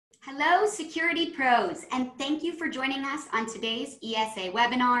Hello, security pros, and thank you for joining us on today's ESA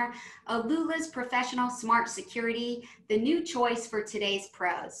webinar, Alula's Professional Smart Security, the new choice for today's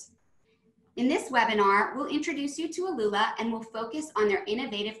pros. In this webinar, we'll introduce you to Alula and we'll focus on their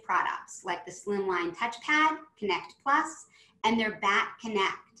innovative products like the Slimline Touchpad, Connect Plus, and their Bat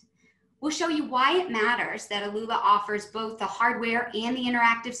Connect. We'll show you why it matters that Alula offers both the hardware and the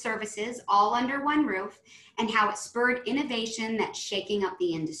interactive services all under one roof, and how it spurred innovation that's shaking up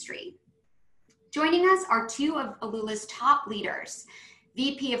the industry. Joining us are two of Alula's top leaders,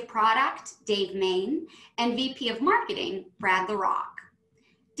 VP of Product, Dave Mayne, and VP of Marketing, Brad LaRock.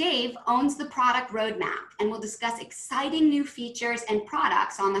 Dave owns the product roadmap and will discuss exciting new features and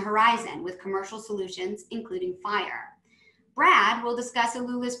products on the horizon with commercial solutions, including Fire. Brad will discuss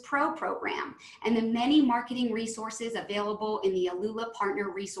Alula's Pro program and the many marketing resources available in the Alula Partner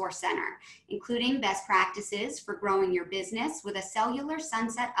Resource Center, including best practices for growing your business with a cellular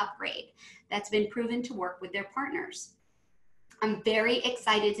sunset upgrade that's been proven to work with their partners. I'm very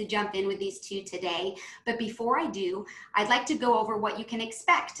excited to jump in with these two today, but before I do, I'd like to go over what you can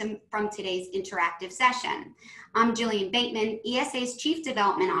expect from today's interactive session. I'm Jillian Bateman, ESA's Chief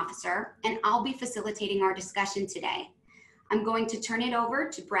Development Officer, and I'll be facilitating our discussion today. I'm going to turn it over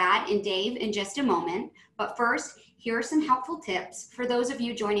to Brad and Dave in just a moment, but first, here are some helpful tips for those of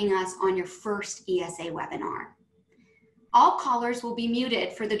you joining us on your first ESA webinar. All callers will be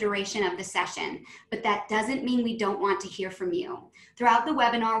muted for the duration of the session, but that doesn't mean we don't want to hear from you. Throughout the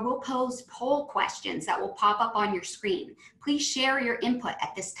webinar, we'll pose poll questions that will pop up on your screen. Please share your input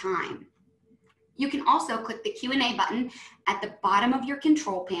at this time. You can also click the Q&A button at the bottom of your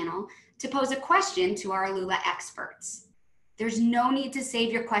control panel to pose a question to our Alula experts. There's no need to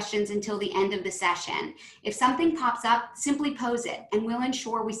save your questions until the end of the session. If something pops up, simply pose it, and we'll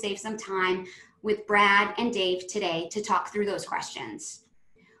ensure we save some time with Brad and Dave today to talk through those questions.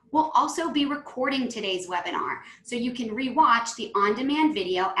 We'll also be recording today's webinar, so you can rewatch the on-demand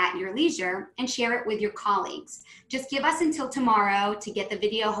video at your leisure and share it with your colleagues. Just give us until tomorrow to get the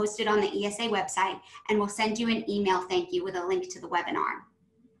video hosted on the ESA website, and we'll send you an email thank you with a link to the webinar.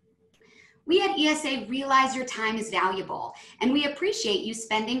 We at ESA realize your time is valuable, and we appreciate you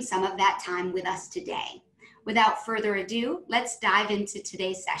spending some of that time with us today. Without further ado, let's dive into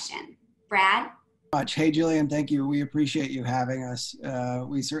today's session. Brad? Hey, Jillian, thank you. We appreciate you having us.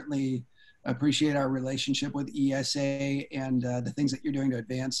 We certainly appreciate our relationship with ESA and the things that you're doing to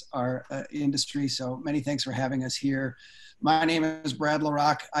advance our industry. So many thanks for having us here. My name is Brad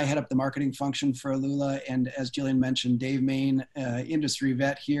LaRock. I head up the marketing function for Alula. And as Jillian mentioned, Dave Mayne, industry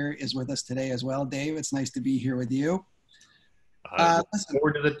vet here, is with us today as well. Dave, it's nice to be here with you. Looking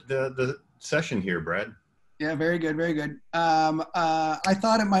forward to the session here, Brad. Yeah, very good, very good. I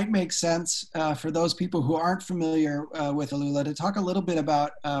thought it might make sense for those people who aren't familiar with Alula to talk a little bit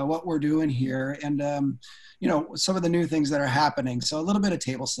about what we're doing here and, you know, some of the new things that are happening. So a little bit of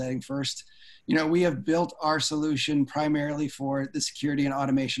table setting first. You know, we have built our solution primarily for the security and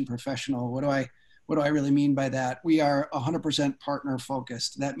automation professional. What do I really mean by that? We are 100% partner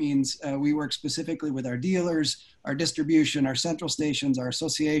focused. That means we work specifically with our dealers, our distribution, our central stations, our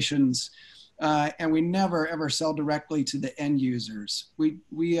associations, and we never ever sell directly to the end users.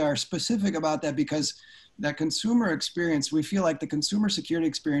 We are specific about that because that consumer experience, we feel like the consumer security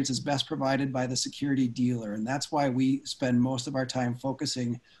experience is best provided by the security dealer. And that's why we spend most of our time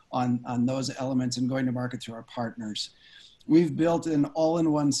focusing on those elements and going to market through our partners. We've built an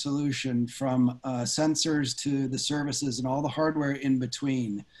all-in-one solution from sensors to the services and all the hardware in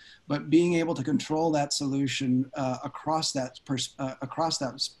between. But being able to control that solution across that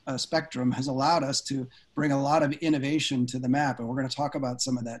spectrum has allowed us to bring a lot of innovation to the map. And we're going to talk about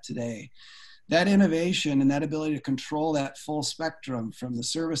some of that today. That innovation and that ability to control that full spectrum from the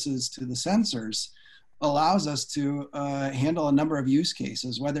services to the sensors allows us to handle a number of use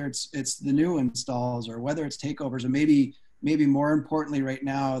cases, whether it's the new installs or whether it's takeovers, or maybe more importantly right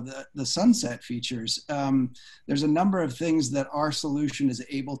now, the sunset features. There's a number of things that our solution is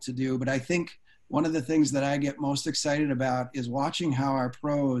able to do, but I think one of the things that I get most excited about is watching how our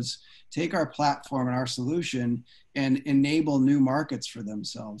pros take our platform and our solution and enable new markets for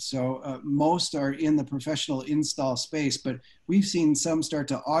themselves. So most are in the professional install space, but we've seen some start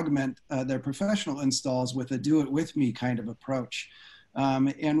to augment their professional installs with a do-it-with-me kind of approach.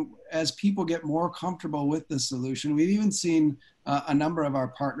 And as people get more comfortable with the solution, we've even seen a number of our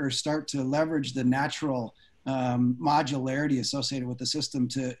partners start to leverage the natural modularity associated with the system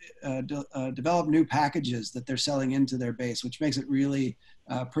to develop new packages that they're selling into their base, which makes it really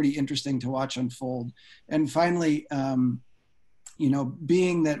pretty interesting to watch unfold. And finally,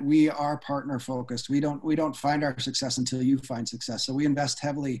 being that we are partner focused, we don't find our success until you find success. So we invest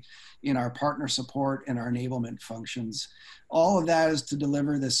heavily in our partner support and our enablement functions. All of that is to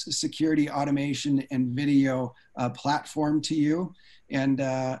deliver this security, automation, and video platform to you. And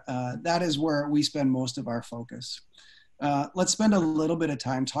that is where we spend most of our focus. Let's spend a little bit of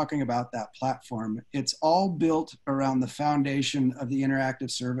time talking about that platform. It's all built around the foundation of the interactive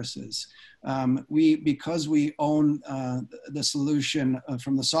services. Because we own the solution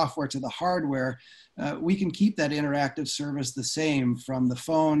from the software to the hardware, we can keep that interactive service the same from the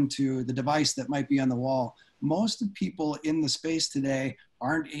phone to the device that might be on the wall. Most of people in the space today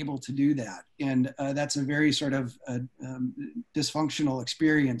aren't able to do that. And that's a very sort of dysfunctional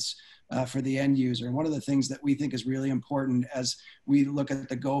experience for the end user. And one of the things that we think is really important as we look at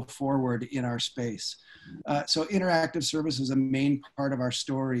the go forward in our space. So interactive service is a main part of our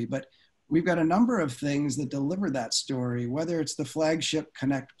story, but we've got a number of things that deliver that story, whether it's the flagship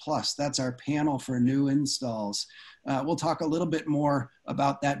Connect Plus, that's our panel for new installs. We'll talk a little bit more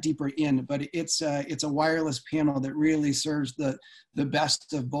about that deeper in, but it's a wireless panel that really serves the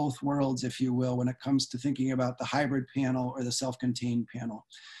best of both worlds, if you will, when it comes to thinking about the hybrid panel or the self-contained panel.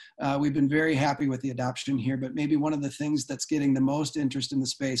 We've been very happy with the adoption here, but maybe one of the things that's getting the most interest in the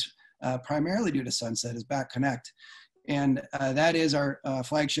space, primarily due to Sunset, is Back Connect. And that is our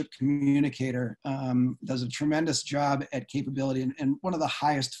flagship communicator, does a tremendous job at capability and one of the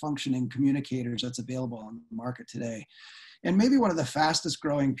highest functioning communicators that's available on the market today. And maybe one of the fastest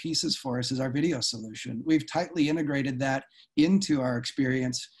growing pieces for us is our video solution. We've tightly integrated that into our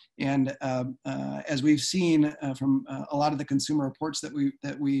experience. And as we've seen from a lot of the consumer reports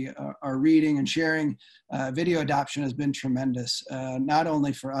that we are reading and sharing, video adoption has been tremendous, not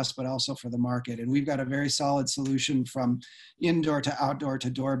only for us, but also for the market. And we've got a very solid solution from indoor to outdoor to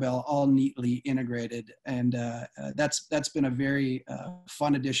doorbell, all neatly integrated. And that's been a very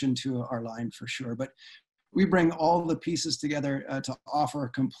fun addition to our line for sure. But we bring all the pieces together to offer a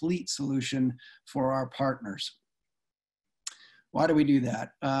complete solution for our partners. Why do we do that?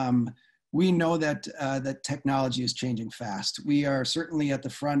 We know that that technology is changing fast. We are certainly at the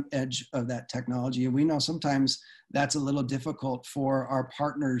front edge of that technology, and we know sometimes that's a little difficult for our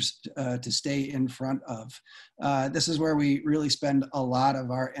partners to stay in front of. This is where we really spend a lot of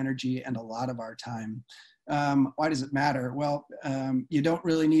our energy and a lot of our time. Why does it matter? Well, you don't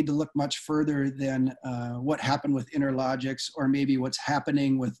really need to look much further than what happened with Interlogix, or maybe what's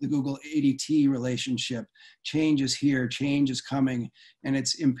happening with the Google ADT relationship. Change is here, change is coming, and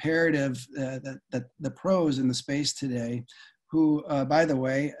it's imperative that the pros in the space today, who, by the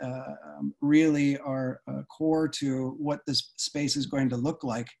way, really are core to what this space is going to look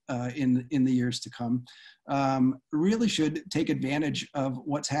like in the years to come, really should take advantage of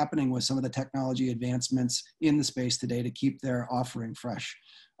what's happening with some of the technology advancements in the space today to keep their offering fresh.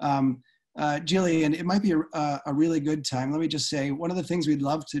 Jillian, it might be a really good time. Let me just say, one of the things we'd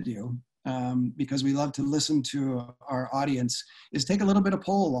love to do, because we love to listen to our audience, is take a little bit of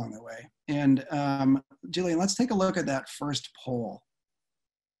poll along the way. And Jillian, let's take a look at that first poll.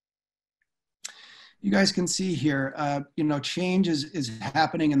 You guys can see here, change is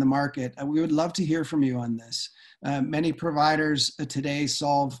happening in the market. We would love to hear from you on this. Many providers today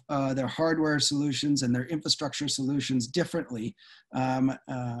solve their hardware solutions and their infrastructure solutions differently.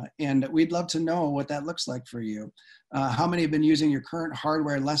 And we'd love to know what that looks like for you. How many have been using your current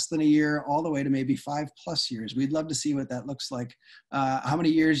hardware less than a year, all the way to maybe 5+ years? We'd love to see what that looks like. How many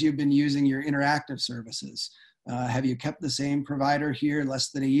years you've been using your interactive services? Have you kept the same provider here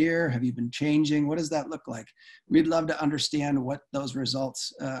less than a year? Have you been changing? What does that look like? We'd love to understand what those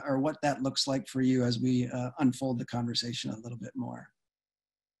results or what that looks like for you as we unfold the conversation a little bit more.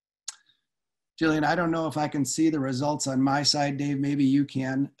 Jillian, I don't know if I can see the results on my side. Dave, maybe you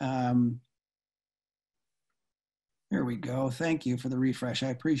can. Here we go. Thank you for the refresh. I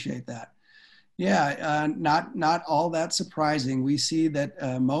appreciate that. Yeah, not all that surprising. We see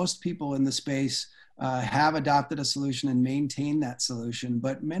that most people in the space have adopted a solution and maintain that solution,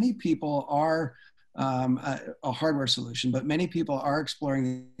 but many people are a hardware solution, but many people are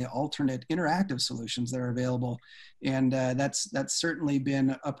exploring the alternate interactive solutions that are available. And that's certainly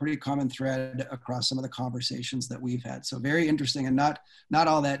been a pretty common thread across some of the conversations that we've had. So very interesting, and not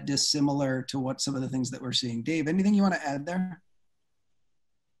all that dissimilar to what some of the things that we're seeing. Dave, anything you want to add there?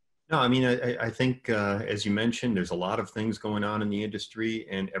 No, I mean, I think, as you mentioned, there's a lot of things going on in the industry,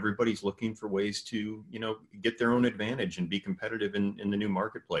 and everybody's looking for ways to, get their own advantage and be competitive in the new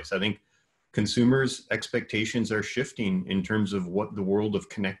marketplace. I think consumers' expectations are shifting in terms of what the world of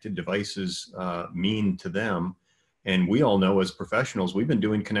connected devices mean to them. And we all know, as professionals, we've been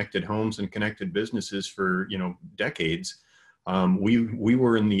doing connected homes and connected businesses for, decades. We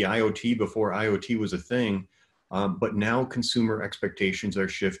were in the IoT before IoT was a thing, but now consumer expectations are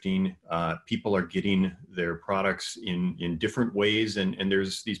shifting. People are getting their products in different ways, and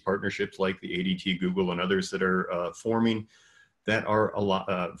there's these partnerships like the ADT, Google, and others that are forming that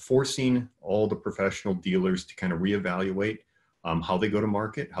are forcing all the professional dealers to kind of reevaluate how they go to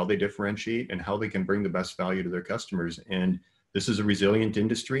market, how they differentiate, and how they can bring the best value to their customers. And this is a resilient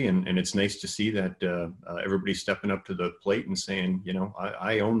industry, and it's nice to see that everybody's stepping up to the plate and saying, you know,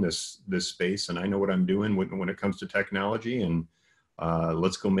 I own this space, and I know what I'm doing when it comes to technology, and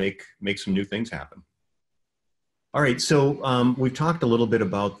let's go make some new things happen. All right, so we've talked a little bit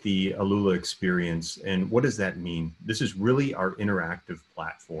about the Alula experience, and what does that mean? This is really our interactive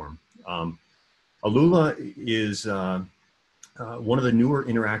platform. Alula is one of the newer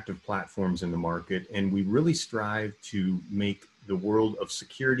interactive platforms in the market, and we really strive to make the world of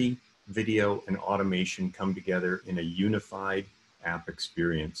security, video, and automation come together in a unified app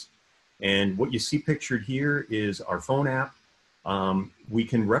experience. And what you see pictured here is our phone app. We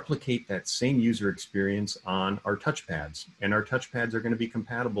can replicate that same user experience on our touchpads, and our touchpads are going to be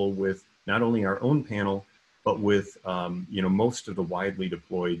compatible with not only our own panel, but with you know, most of the widely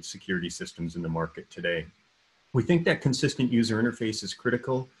deployed security systems in the market today. We think that consistent user interface is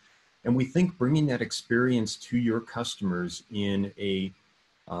critical, and we think bringing that experience to your customers in a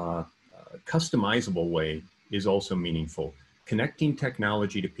customizable way is also meaningful. Connecting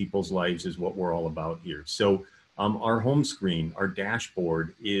technology to people's lives is what we're all about here. So our home screen, our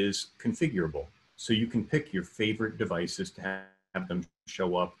dashboard is configurable. So you can pick your favorite devices to have them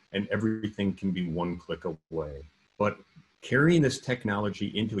show up, and everything can be one click away. But carrying this technology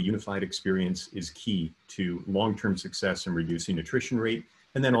into a unified experience is key to long-term success and reducing attrition rate,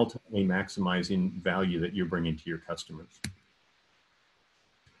 and then ultimately maximizing value that you're bringing to your customers.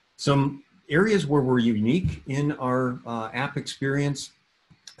 Some areas where we're unique in our app experience.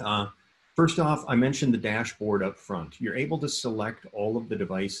 First off, I mentioned the dashboard up front. You're able to select all of the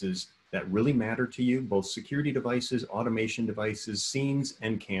devices that really matter to you, both security devices, automation devices, scenes,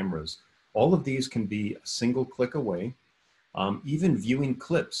 and cameras. All of these can be a single click away. Even viewing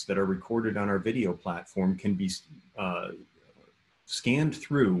clips that are recorded on our video platform can be scanned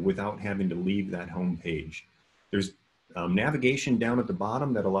through without having to leave that home page. There's navigation down at the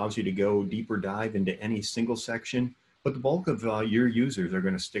bottom that allows you to go deeper dive into any single section, but the bulk of your users are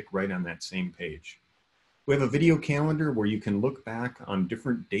going to stick right on that same page. We have a video calendar where you can look back on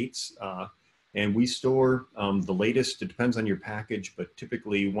different dates, and we store the latest. It depends on your package, but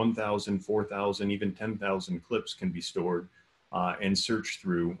typically 1,000, 4,000, even 10,000 clips can be stored and searched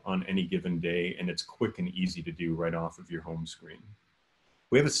through on any given day, and it's quick and easy to do right off of your home screen.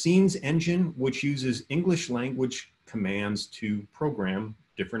 We have a scenes engine, which uses English language commands to program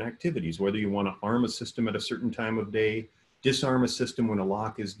different activities, whether you want to arm a system at a certain time of day, disarm a system when a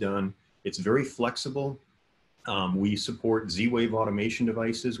lock is done. It's very flexible. We support Z-Wave automation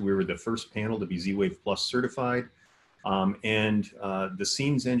devices. We were the first panel to be Z-Wave Plus certified. The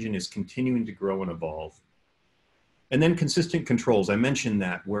scenes engine is continuing to grow and evolve. And then consistent controls. I mentioned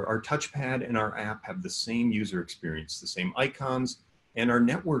that, where our touchpad and our app have the same user experience, the same icons, and our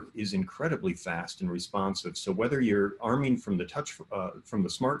network is incredibly fast and responsive. So whether you're arming from the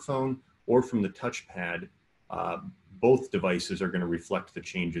smartphone or from the touchpad, both devices are going to reflect the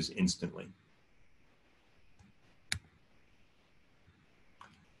changes instantly.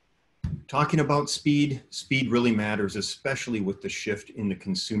 Talking about speed, speed really matters, especially with the shift in the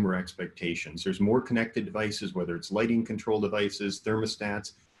consumer expectations. There's more connected devices, whether it's lighting control devices,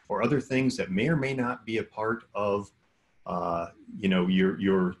 thermostats, or other things that may or may not be a part of you know,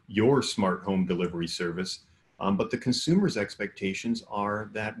 your smart home delivery service. But the consumer's expectations are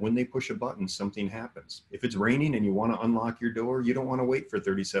that when they push a button, something happens. If it's raining and you want to unlock your door, you don't want to wait for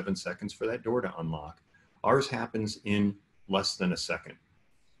 37 seconds for that door to unlock. Ours happens in less than a second.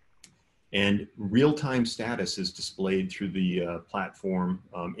 And real-time status is displayed through the platform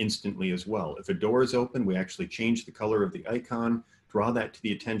instantly as well. If a door is open, we actually change the color of the icon, draw that to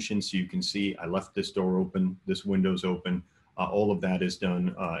the attention so you can see, I left this door open, this window's open. All of that is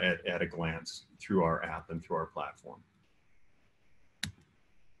done at a glance through our app and through our platform.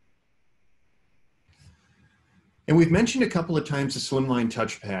 And we've mentioned a couple of times the Slimline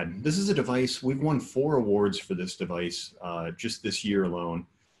Touchpad. This is a device, we've won 4 awards for this device just this year alone.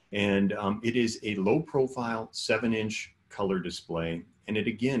 And it is a low profile 7-inch color display. And it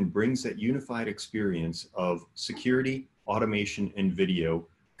again brings that unified experience of security, automation, and video,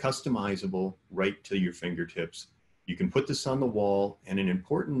 customizable right to your fingertips. You can put this on the wall. And an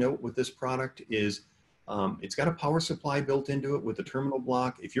important note with this product is it's got a power supply built into it with a terminal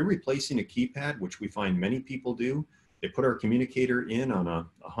block. If you're replacing a keypad, which we find many people do, They put our communicator in on a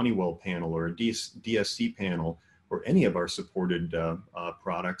Honeywell panel or a DSC panel or any of our supported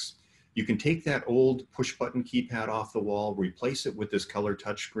products. You can take that old push button keypad off the wall, replace it with this color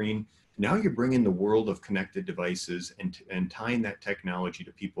touchscreen. Now you're bringing the world of connected devices and tying that technology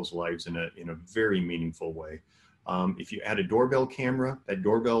to people's lives in a very meaningful way. If you add a doorbell camera, that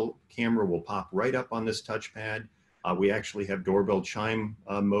doorbell camera will pop right up on this touchpad. We actually have doorbell chime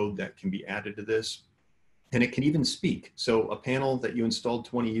mode that can be added to this. And it can even speak. So a panel that you installed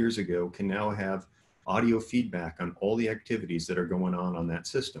 20 years ago can now have audio feedback on all the activities that are going on that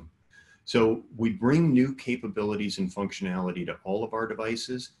system. So we bring new capabilities and functionality to all of our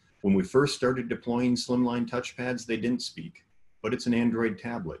devices. When we first started deploying Slimline Touchpads, they didn't speak, but it's an Android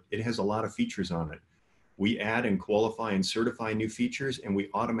tablet. It has a lot of features on it. We add and qualify and certify new features, and we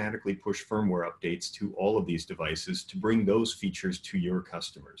automatically push firmware updates to all of these devices to bring those features to your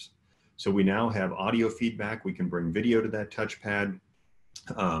customers. So we now have audio feedback. We can bring video to that touchpad.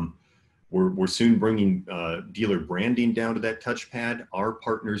 We're soon bringing dealer branding down to that touchpad. Our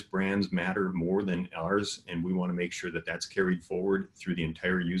partners' brands matter more than ours, and we want to make sure that that's carried forward through the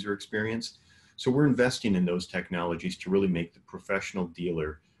entire user experience. So we're investing in those technologies to really make the professional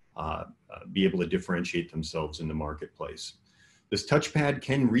dealer be able to differentiate themselves in the marketplace. This touchpad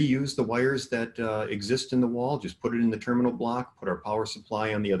can reuse the wires that exist in the wall. Just put it in the terminal block, put our power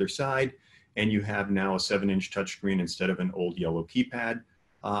supply on the other side, and you have now a 7-inch touchscreen instead of an old yellow keypad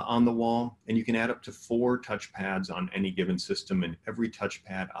on the wall. And you can add up to 4 touchpads on any given system, and every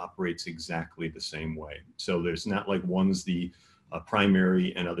touchpad operates exactly the same way. So there's not like one's the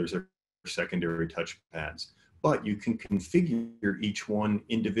primary and others are secondary touchpads. But you can configure each one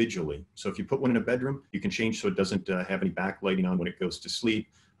individually. So if you put one in a bedroom, you can change so it doesn't have any backlighting on when it goes to sleep.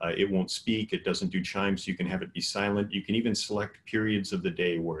 It won't speak, it doesn't do chimes, so you can have it be silent. You can even select periods of the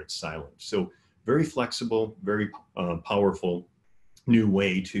day where it's silent. So very flexible, very powerful new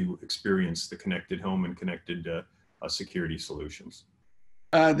way to experience the connected home and connected security solutions.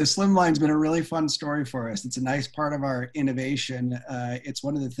 The Slimline's been a really fun story for us. It's a nice part of our innovation. It's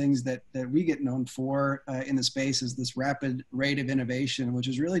one of the things that we get known for in the space is this rapid rate of innovation, which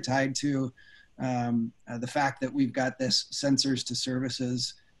is really tied to the fact that we've got this sensors to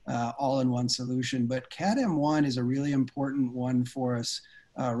services all in one solution. But CAD M1 is a really important one for us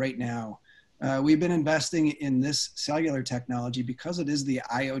right now. We've been investing in this cellular technology because it is the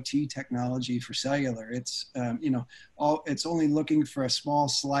IoT technology for cellular. It's, it's only looking for a small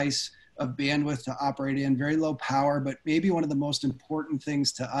slice of bandwidth to operate in, very low power, but maybe one of the most important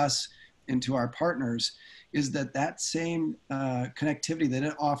things to us and to our partners is that same connectivity that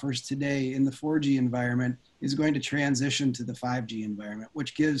it offers today in the 4G environment is going to transition to the 5G environment,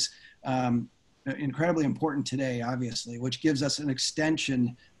 which gives incredibly important today, obviously, which gives us an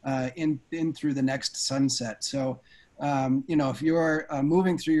extension in through the next sunset. So, if you're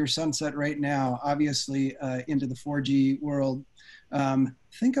moving through your sunset right now, obviously into the 4G world,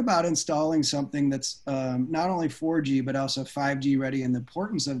 think about installing something that's not only 4G, but also 5G ready, and the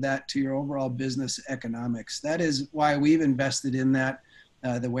importance of that to your overall business economics. That is why we've invested in that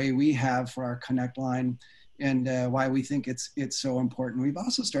the way we have for our Connect line, and why we think it's so important. We've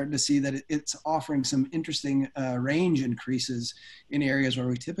also started to see that it's offering some interesting range increases in areas where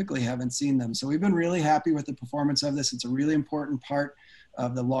we typically haven't seen them. So we've been really happy with the performance of this. It's a really important part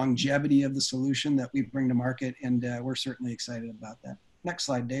of the longevity of the solution that we bring to market, and we're certainly excited about that. Next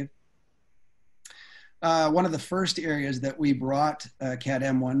slide, Dave. One of the first areas that we brought CAD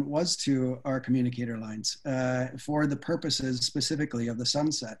M1 was to our communicator lines for the purposes specifically of the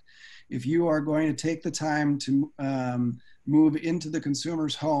sunset. If you are going to take the time to move into the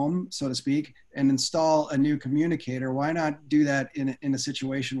consumer's home, so to speak, and install a new communicator, why not do that in a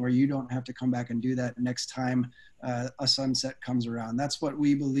situation where you don't have to come back and do that next time a sunset comes around? That's what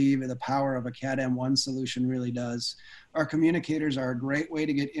we believe the power of a CAD M1 solution really does. Our communicators are a great way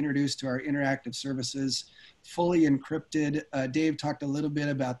to get introduced to our interactive services, fully encrypted. Dave talked a little bit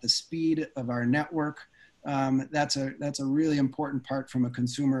about the speed of our network. That's a really important part from a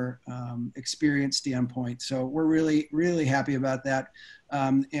consumer experience standpoint. So we're really, really happy about that.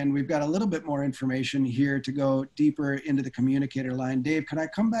 And we've got a little bit more information here to go deeper into the communicator line. Dave, can I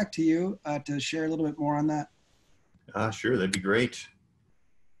come back to you to share a little bit more on that? Sure, that'd be great.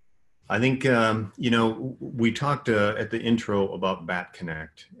 I think, we talked at the intro about Bat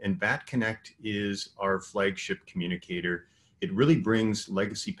Connect, and Bat Connect is our flagship communicator. It really brings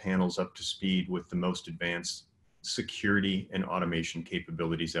legacy panels up to speed with the most advanced security and automation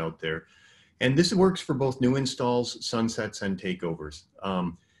capabilities out there. And this works for both new installs, sunsets, and takeovers.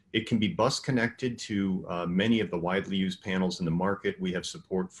 It can be bus connected to many of the widely used panels in the market. We have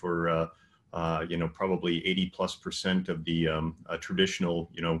support for probably 80+% of the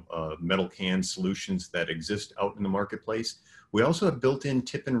traditional, metal can solutions that exist out in the marketplace. We also have built-in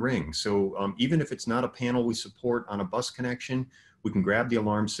tip and ring. So even if it's not a panel we support on a bus connection, we can grab the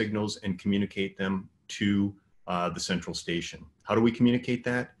alarm signals and communicate them to the central station. How do we communicate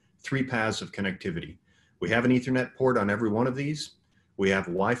that? 3 paths of connectivity. We have an Ethernet port on every one of these. We have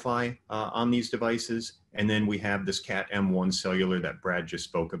Wi-Fi on these devices, and then we have this Cat M1 cellular that Brad just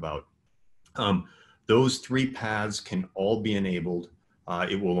spoke about. Those 3 paths can all be enabled.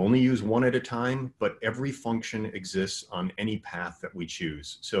 It will only use one at a time, but every function exists on any path that we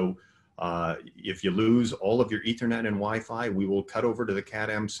choose. So if you lose all of your Ethernet and Wi-Fi, we will cut over to the Cat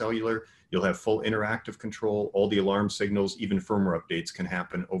M cellular. You'll have full interactive control. All the alarm signals, even firmware updates, can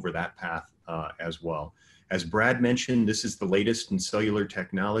happen over that path as well. As Brad mentioned, this is the latest in cellular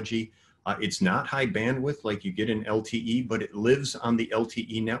technology. It's not high bandwidth like you get in LTE, but it lives on the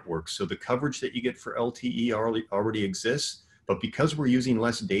LTE network. So the coverage that you get for LTE already exists, but because we're using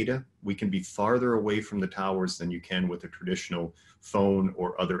less data, we can be farther away from the towers than you can with a traditional phone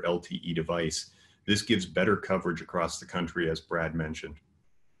or other LTE device. This gives better coverage across the country, as Brad mentioned.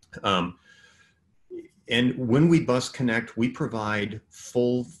 And when we bus connect, we provide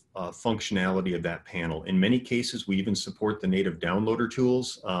full functionality of that panel. In many cases, we even support the native downloader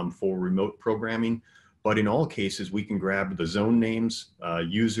tools for remote programming. But in all cases, we can grab the zone names,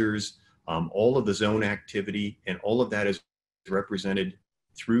 users, all of the zone activity, and all of that is represented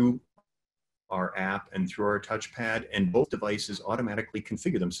through our app and through our touchpad, and both devices automatically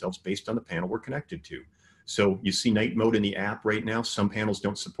configure themselves based on the panel we're connected to. So you see night mode in the app right now. Some panels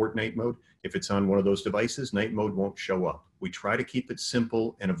don't support night mode. If it's on one of those devices, night mode won't show up. We try to keep it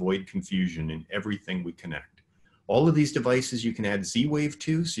simple and avoid confusion in everything we connect. All of these devices you can add Z-Wave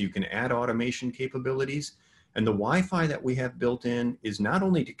to, so you can add automation capabilities. And the Wi-Fi that we have built in is not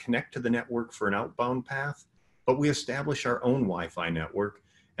only to connect to the network for an outbound path, but we establish our own Wi-Fi network.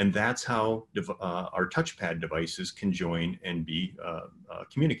 And that's how our touchpad devices can join and be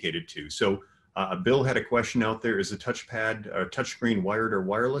communicated to. So Bill had a question out there, is the touchpad or touchscreen wired or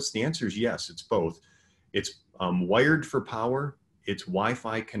wireless? The answer is yes, it's both. It's wired for power. It's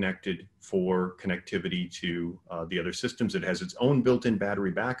Wi-Fi connected for connectivity to the other systems. It has its own built-in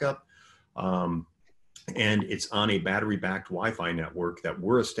battery backup. And it's on a battery-backed Wi-Fi network that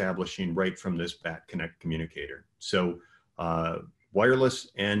we're establishing right from this BAT Connect communicator. So wireless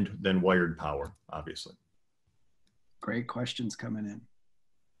and then wired power, obviously. Great questions coming in.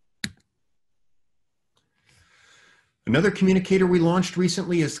 Another communicator we launched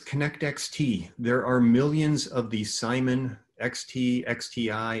recently is Connect XT. There are millions of these Simon XT,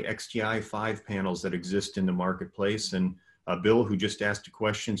 XTI, XTI5 panels that exist in the marketplace. And Bill, who just asked a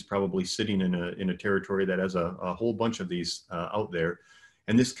question, is probably sitting in a territory that has a whole bunch of these out there.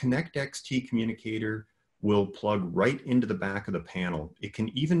 And this Connect XT communicator will plug right into the back of the panel. It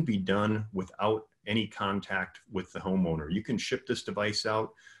can even be done without any contact with the homeowner. You can ship this device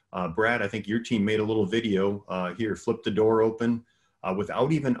out. Brad, I think your team made a little video here. Flip the door open.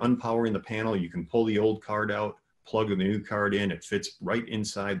 Without even unpowering the panel, you can pull the old card out, plug the new card in. It fits right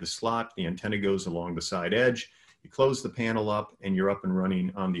inside the slot. The antenna goes along the side edge. You close the panel up and you're up and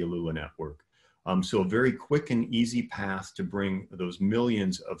running on the Alula network. So a very quick and easy path to bring those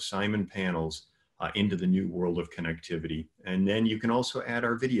millions of Simon panels into the new world of connectivity. And then you can also add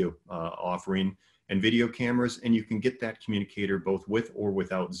our video offering and video cameras, and you can get that communicator both with or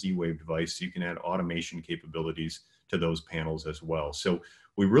without Z-Wave device. So you can add automation capabilities to those panels as well. So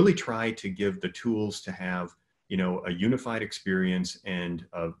we really try to give the tools to have, a unified experience and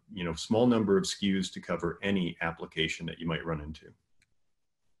a, small number of SKUs to cover any application that you might run into.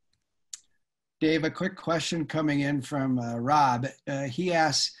 Dave, a quick question coming in from Rob. He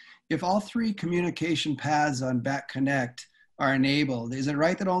asks, if all 3 communication paths on BAT Connect are enabled, is it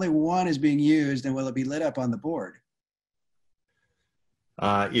right that only one is being used, and will it be lit up on the board?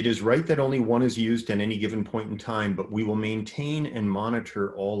 It is right that only one is used at any given point in time, but we will maintain and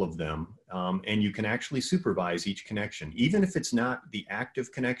monitor all of them. And you can actually supervise each connection. Even if it's not the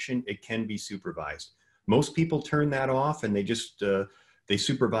active connection, it can be supervised. Most people turn that off and they just, they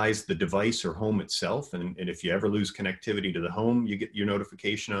supervise the device or home itself. And if you ever lose connectivity to the home, you get your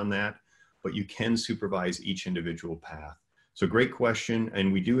notification on that, but you can supervise each individual path. So great question.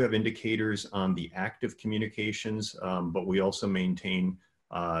 And we do have indicators on the active communications, but we also maintain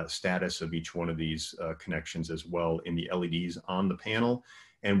status of each one of these connections as well in the LEDs on the panel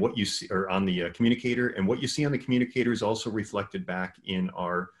and what you see, or on the communicator, and what you see on the communicator is also reflected back in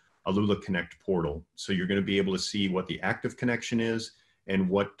our Alula Connect portal. So you're going to be able to see what the active connection is and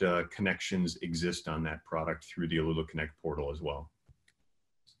what connections exist on that product through the Alula Connect portal as well.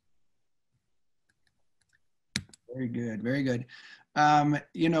 Very good, very good.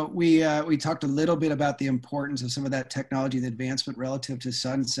 You know, we talked a little bit about the importance of some of that technology, the advancement relative to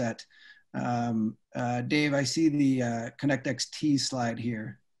sunset. Dave, I see the Connect XT slide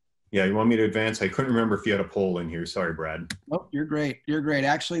here. Yeah, you want me to advance? I couldn't remember if you had a poll in here. Sorry, Brad. Oh, you're great. You're great.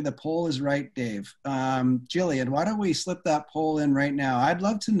 Actually, the poll is right, Dave. Jillian, why don't we slip that poll in right now? I'd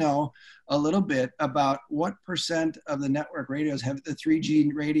love to know a little bit about what % of the network radios have the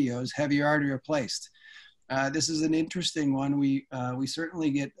 3G radios have you already replaced? This is an interesting one. We certainly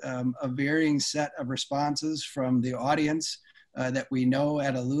get a varying set of responses from the audience that we know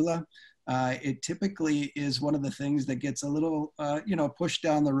at Alula. It typically is one of the things that gets a little, you know, pushed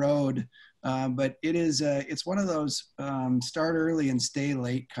down the road, but it's one of those start early and stay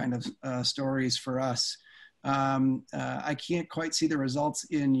late kind of stories for us. I can't quite see the results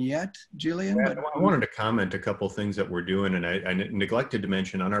in yet, Julian. Yeah, but I wanted to comment a couple of things that we're doing, and I neglected to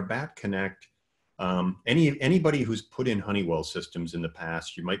mention on our Bat Connect. Anybody who's put in Honeywell systems in the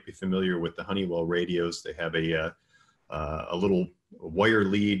past, you might be familiar with the Honeywell radios. They have a little wire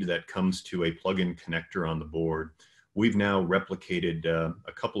lead that comes to a plug-in connector on the board. We've now replicated a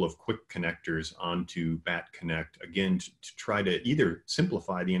couple of quick connectors onto Bat Connect, again, to try to either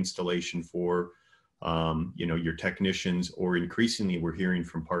simplify the installation for you know, your technicians, or increasingly we're hearing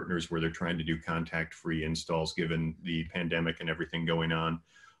from partners where they're trying to do contact-free installs given the pandemic and everything going on.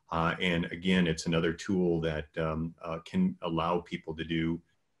 And again, it's another tool that can allow people to do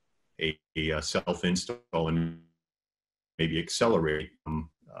a self-install and maybe accelerate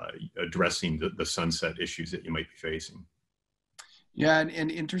addressing the sunset issues that you might be facing. Yeah,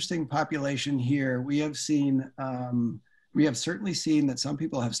 an interesting population here. We have certainly seen that some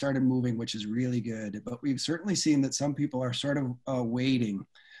people have started moving, which is really good, but we've certainly seen that some people are sort of waiting,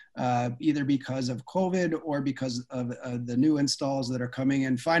 either because of COVID or because of the new installs that are coming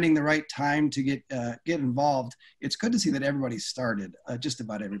in, finding the right time to get involved. It's good to see that everybody's started, just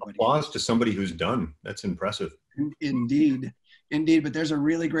about everybody. Applause to somebody who's done. That's impressive. Indeed, but there's a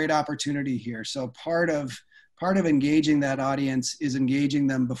really great opportunity here. So part of engaging that audience is engaging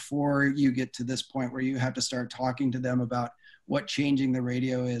them before you get to this point where you have to start talking to them about what changing the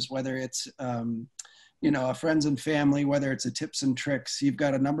radio is, whether it's you know, a friends and family, whether it's a tips and tricks. You've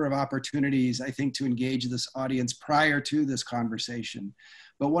got a number of opportunities, I think, to engage this audience prior to this conversation.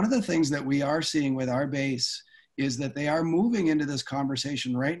 But one of the things that we are seeing with our base is that they are moving into this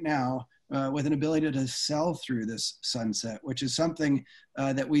conversation right now with an ability to sell through this sunset, which is something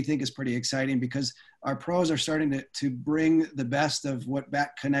that we think is pretty exciting, because our pros are starting to bring the best of what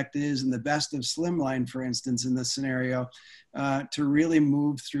Bat Connect is and the best of Slimline, for instance, in this scenario, to really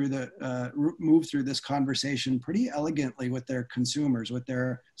move through this conversation pretty elegantly with their consumers, with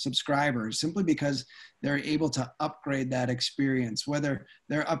their subscribers, simply because they're able to upgrade that experience, whether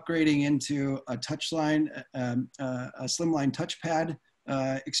they're upgrading into a touchline, a Slimline Touchpad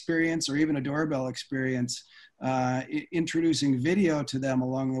experience, or even a doorbell experience. Introducing video to them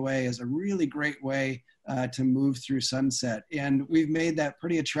along the way is a really great way to move through sunset. And we've made that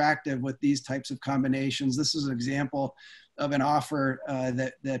pretty attractive with these types of combinations. This is an example of an offer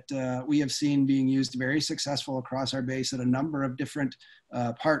that we have seen being used very successful across our base at a number of different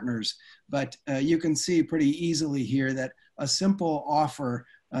partners. But you can see pretty easily here that a simple offer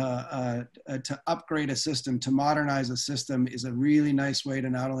to upgrade a system, to modernize a system, is a really nice way to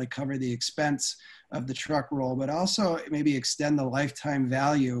not only cover the expense of the truck roll, but also maybe extend the lifetime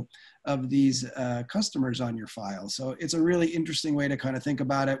value of these customers on your file. So it's a really interesting way to kind of think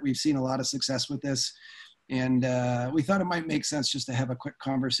about it. We've seen a lot of success with this, and we thought it might make sense just to have a quick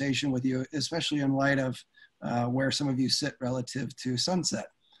conversation with you, especially in light of where some of you sit relative to sunset.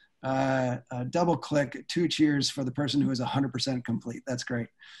 Double click, 2 cheers for the person who is 100% complete. That's great.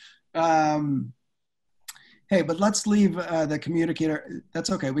 Hey, but let's leave the communicator. That's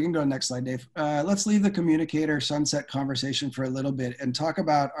okay. We can go to the next slide, Dave. Let's leave the communicator sunset conversation for a little bit and talk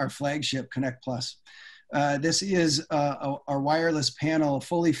about our flagship Connect Plus. This is our wireless panel,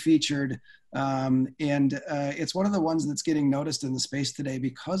 fully featured, and it's one of the ones that's getting noticed in the space today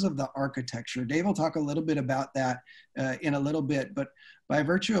because of the architecture. Dave will talk a little bit about that in a little bit, but by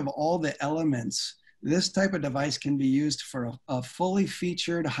virtue of all the elements, this type of device can be used for a fully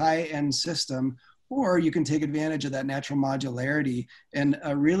featured high-end system, or you can take advantage of that natural modularity and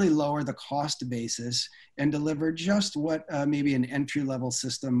really lower the cost basis and deliver just what maybe an entry-level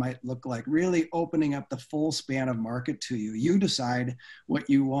system might look like, really opening up the full span of market to you. You decide what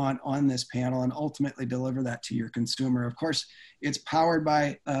you want on this panel and ultimately deliver that to your consumer. Of course, it's powered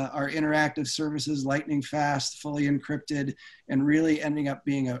by our interactive services, lightning fast, fully encrypted, and really ending up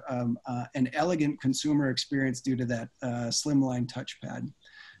being an elegant consumer experience due to that Slimline Touchpad.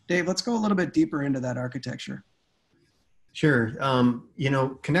 Dave, let's go a little bit deeper into that architecture. Sure.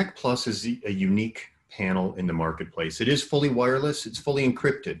 Connect Plus is a unique panel in the marketplace. It is fully wireless. It's fully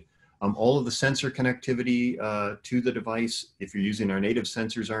encrypted. All of the sensor connectivity to the device, if you're using our native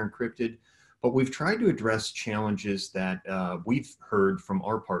sensors, are encrypted. But we've tried to address challenges that we've heard from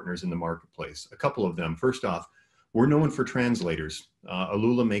our partners in the marketplace. A couple of them. First off, we're known for translators.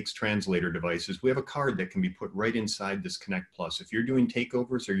 Alula makes translator devices. We have a card that can be put right inside this Connect Plus. If you're doing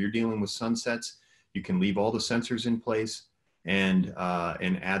takeovers or you're dealing with sunsets, you can leave all the sensors in place and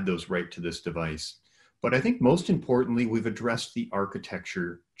add those right to this device. But I think most importantly, we've addressed the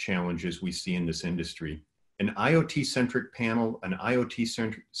architecture challenges we see in this industry. An IoT-centric panel, an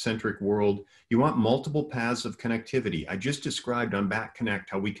IoT-centric world, you want multiple paths of connectivity. I just described on Back Connect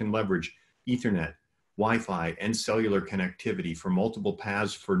how we can leverage Ethernet, Wi-Fi, and cellular connectivity for multiple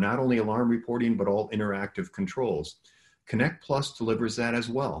paths for not only alarm reporting, but all interactive controls. Connect Plus delivers that as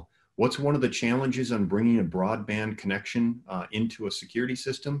well. What's one of the challenges on bringing a broadband connection into a security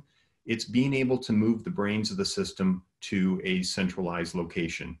system? It's being able to move the brains of the system to a centralized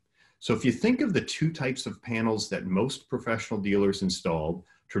location. So if you think of the two types of panels that most professional dealers installed,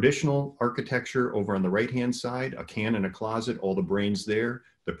 traditional architecture over on the right-hand side, a can in a closet, all the brains there.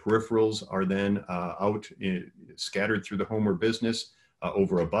 The peripherals are then scattered through the home or business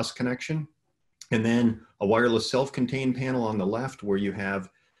over a bus connection. And then a wireless self-contained panel on the left where you have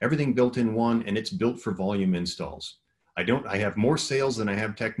everything built in one, and it's built for volume installs. I have more sales than I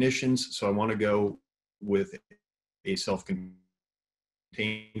have technicians, so I want to go with a self-contained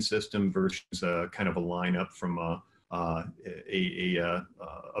system versus kind of a lineup from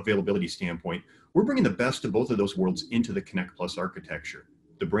availability standpoint. We're bringing the best of both of those worlds into the Connect Plus architecture.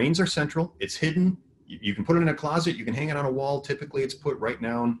 The brains are central, it's hidden. You can put it in a closet, you can hang it on a wall. Typically it's put right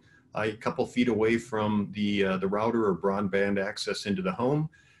down a couple feet away from the router or broadband access into the home.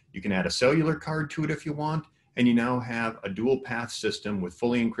 You can add a cellular card to it if you want, and you now have a dual path system with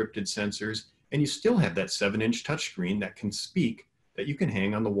fully encrypted sensors, and you still have that 7-inch touchscreen that can speak that you can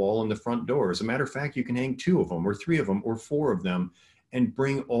hang on the wall in the front door. As a matter of fact, you can hang 2 of them or 3 of them or 4 of them and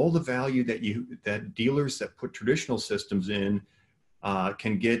bring all the value that dealers that put traditional systems in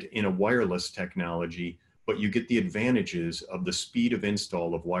can get in a wireless technology, but you get the advantages of the speed of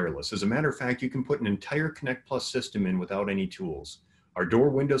install of wireless. As a matter of fact, you can put an entire Connect Plus system in without any tools. Our door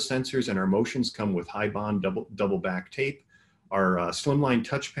window sensors and our motions come with high bond double back tape. Our Slimline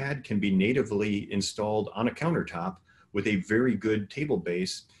Touchpad can be natively installed on a countertop with a very good table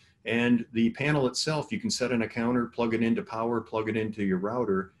base. And the panel itself, you can set in a counter, plug it into power, plug it into your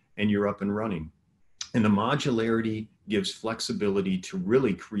router, and you're up and running. And the modularity gives flexibility to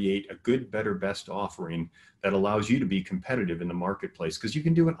really create a good, better, best offering that allows you to be competitive in the marketplace. Because you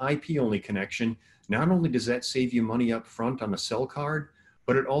can do an IP-only connection. Not only does that save you money up front on a cell card,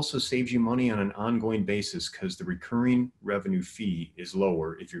 but it also saves you money on an ongoing basis because the recurring revenue fee is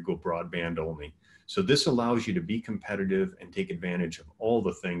lower if you go broadband only. So this allows you to be competitive and take advantage of all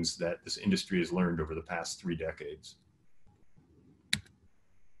the things that this industry has learned over the past 3 decades.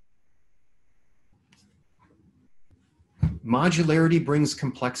 Modularity brings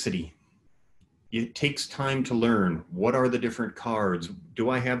complexity. It takes time to learn. What are the different cards? Do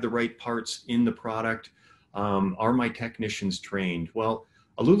I have the right parts in the product? Are my technicians trained? Well,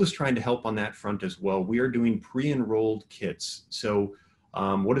 Alula's trying to help on that front as well. We are doing pre-enrolled kits. So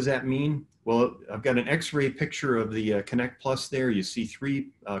what does that mean? Well, I've got an X-ray picture of the Connect Plus there. You see 3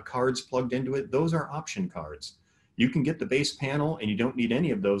 cards plugged into it. Those are option cards. You can get the base panel and you don't need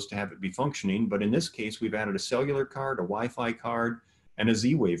any of those to have it be functioning. But in this case, we've added a cellular card, a Wi-Fi card, and a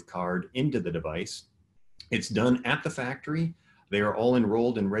Z-Wave card into the device. It's done at the factory. They are all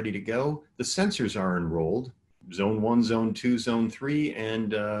enrolled and ready to go. The sensors are enrolled, zone 1, zone 2, zone 3,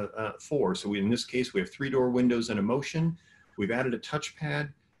 and 4. So in this case, we have 3 door windows and a motion. We've added a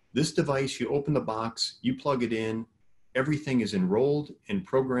touchpad. This device, you open the box, you plug it in, everything is enrolled and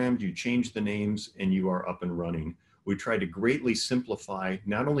programmed, you change the names, and you are up and running. We try to greatly simplify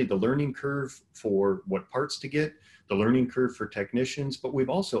not only the learning curve for what parts to get, the learning curve for technicians, but we've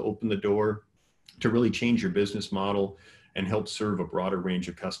also opened the door to really change your business model and help serve a broader range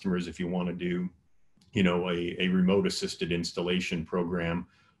of customers if you want to do, you know, a remote assisted installation program,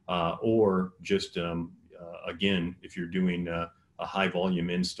 or just, again, if you're doing a high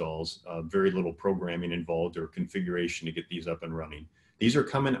volume installs, very little programming involved or configuration to get these up and running. These are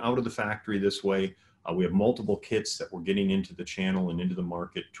coming out of the factory this way. We have multiple kits that we're getting into the channel and into the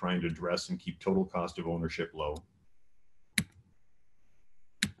market, trying to address and keep total cost of ownership low.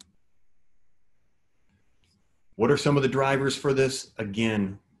 What are some of the drivers for this?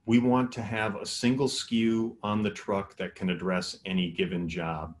 Again, we want to have a single SKU on the truck that can address any given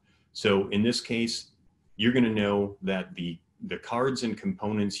job. So in this case, you're going to know that the cards and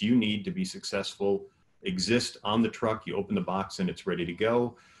components you need to be successful exist on the truck. You open the box and it's ready to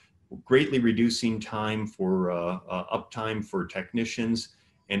go, greatly reducing time for uptime for technicians,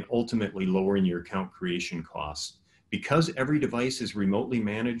 and ultimately lowering your account creation costs. Because every device is remotely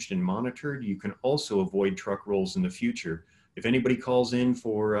managed and monitored, you can also avoid truck rolls in the future. If anybody calls in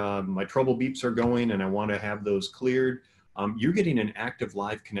for my trouble beeps are going and I want to have those cleared, you're getting an active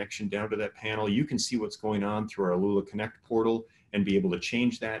live connection down to that panel. You can see what's going on through our Alula Connect portal and be able to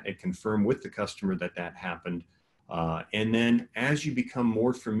change that and confirm with the customer that that happened. And then as you become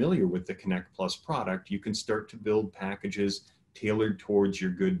more familiar with the Connect Plus product, you can start to build packages tailored towards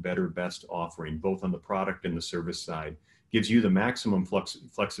your good, better, best offering, both on the product and the service side. Gives you the maximum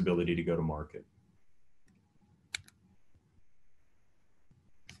flexibility to go to market.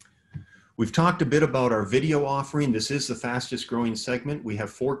 We've talked a bit about our video offering. This is the fastest growing segment. We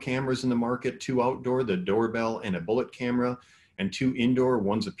have 4 cameras in the market, 2 outdoor, the doorbell and a bullet camera, and 2 indoor.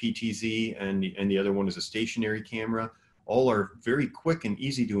 One's a PTZ and the other one is a stationary camera. All are very quick and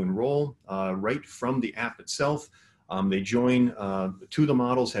easy to enroll right from the app itself. They join, 2 of the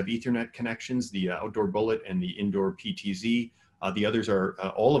models have Ethernet connections, the outdoor bullet and the indoor PTZ. The others are,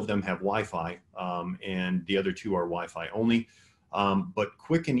 all of them have Wi-Fi, and the other 2 are Wi-Fi only. But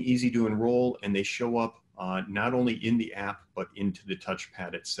quick and easy to enroll, and they show up not only in the app, but into the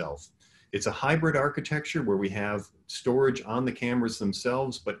touchpad itself. It's a hybrid architecture where we have storage on the cameras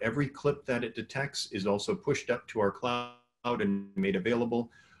themselves, but every clip that it detects is also pushed up to our cloud and made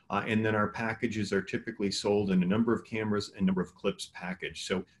available. And then our packages are typically sold in a number of cameras and number of clips packaged.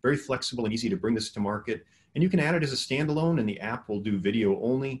 So very flexible and easy to bring this to market. And you can add it as a standalone, and the app will do video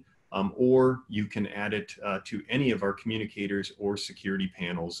only. Or you can add it to any of our communicators or security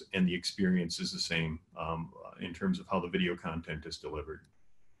panels, and the experience is the same in terms of how the video content is delivered.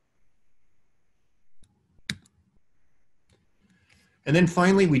 And then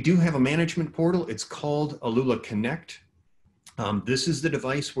finally, we do have a management portal. It's called Alula Connect. This is the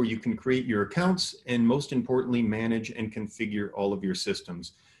device where you can create your accounts and, most importantly, manage and configure all of your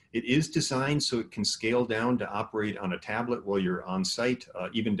systems. It is designed so it can scale down to operate on a tablet while you're on site,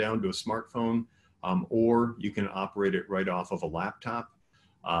 even down to a smartphone, or you can operate it right off of a laptop.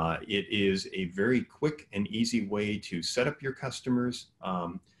 It is a very quick and easy way to set up your customers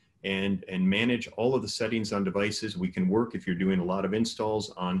and manage all of the settings on devices. We can work, if you're doing a lot of installs,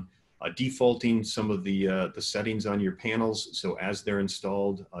 on defaulting some of the settings on your panels. So as they're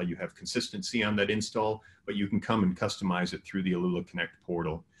installed, you have consistency on that install, but you can come and customize it through the Alula Connect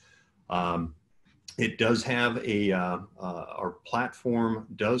portal. It does have our platform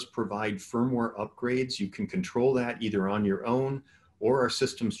does provide firmware upgrades. You can control that either on your own, or our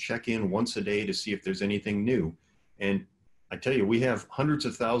systems check in once a day to see if there's anything new. And I tell you, we have hundreds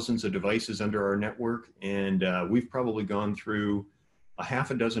of thousands of devices under our network, and we've probably gone through a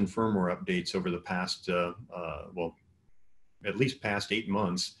half a dozen firmware updates over the past, well, at least past 8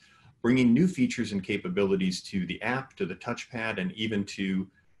 months, bringing new features and capabilities to the app, to the touchpad, and even to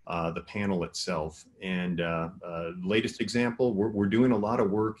the panel itself. And latest example, we're doing a lot of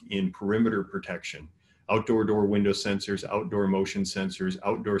work in perimeter protection, outdoor door window sensors, outdoor motion sensors,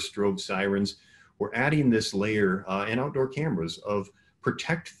 outdoor strobe sirens. We're adding this layer in outdoor cameras of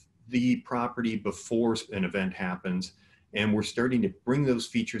protect the property before an event happens. And we're starting to bring those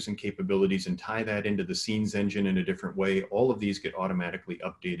features and capabilities and tie that into the scenes engine in a different way. All of these get automatically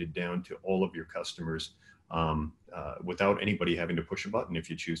updated down to all of your customers without anybody having to push a button if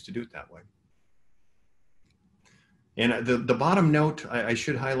you choose to do it that way. And the bottom note, I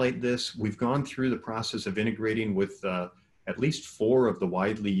should highlight this. We've gone through the process of integrating with at least 4 of the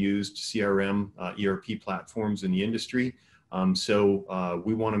widely used CRM ERP platforms in the industry. So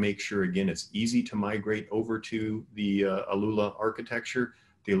we want to make sure, again, it's easy to migrate over to the Alula architecture,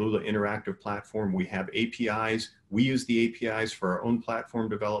 the Alula interactive platform. We have APIs. We use the APIs for our own platform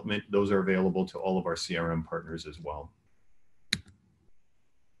development. Those are available to all of our CRM partners as well.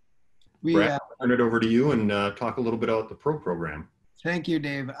 Brad, I'll turn it over to you and talk a little bit about the Pro program. Thank you,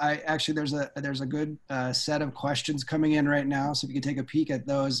 Dave. Actually, there's a good set of questions coming in right now. So if you could take a peek at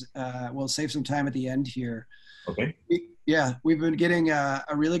those, we'll save some time at the end here. Okay. Yeah, we've been getting a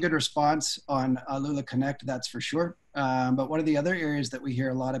really good response on Alula Connect, that's for sure. But one of the other areas that we hear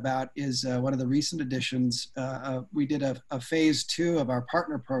a lot about is one of the recent additions. We did a phase 2 of our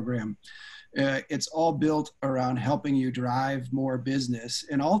partner program. It's all built around helping you drive more business,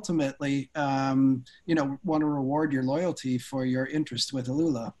 and ultimately, you know, want to reward your loyalty for your interest with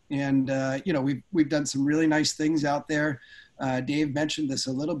Alula. And you know, we've done some really nice things out there. Dave mentioned this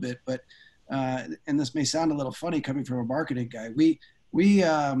a little bit, but and this may sound a little funny coming from a marketing guy.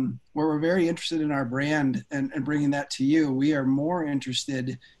 where we're very interested in our brand and bringing that to you, we are more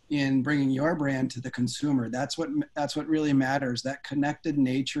interested in bringing your brand to the consumer. That's what really matters. That connected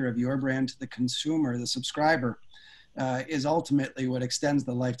nature of your brand to the consumer, the subscriber, is ultimately what extends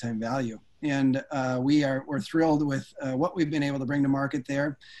the lifetime value. And we're thrilled with what we've been able to bring to market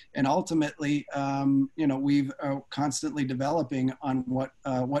there. And ultimately, we've constantly developing on what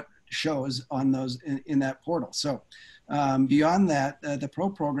shows on those in that portal. So beyond that, the Pro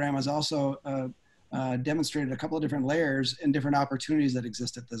program has also demonstrated a couple of different layers and different opportunities that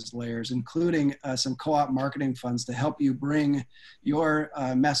exist at those layers, including some co-op marketing funds to help you bring your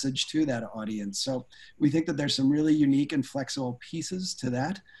message to that audience. So we think that there's some really unique and flexible pieces to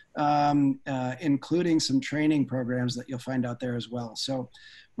that, including some training programs that you'll find out there as well. So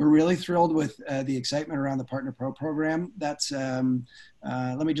we're really thrilled with the excitement around the Partner Pro program. That's, let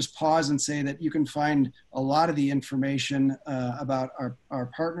me just pause and say that you can find a lot of the information about our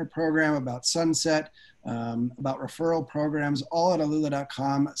partner program, about Sunset, about referral programs, all at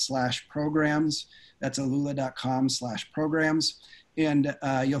alula.com/programs. That's alula.com/programs. And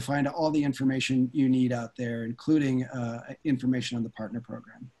you'll find all the information you need out there, including information on the partner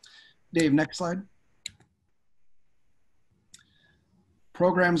program. Dave, next slide.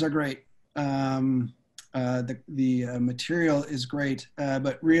 Programs are great. The material is great,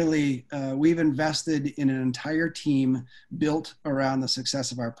 but really we've invested in an entire team built around the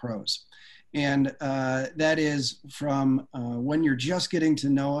success of our pros. And that is from when you're just getting to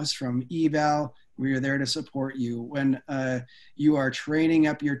know us, from eval, we are there to support you. When you are training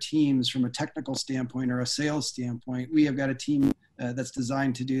up your teams from a technical standpoint or a sales standpoint, we have got a team that's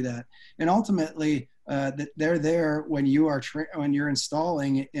designed to do that. And ultimately, they're there when you are when you're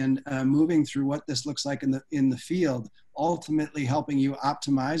installing and moving through what this looks like in the field, ultimately helping you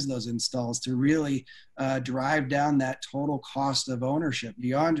optimize those installs to really drive down that total cost of ownership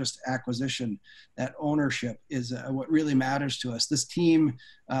beyond just acquisition. That ownership is what really matters to us. This team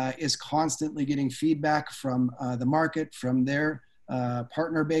is constantly getting feedback from the market, from their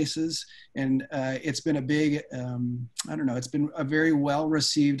partner bases, and it's been a big, it's been a very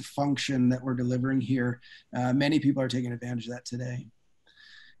well-received function that we're delivering here. Many people are taking advantage of that today.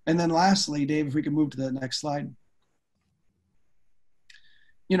 And then lastly, Dave, if we could move to the next slide.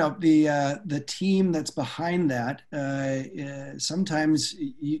 You know, the team that's behind that, sometimes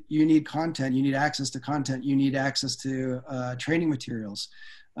you need content, you need access to content, you need access to training materials.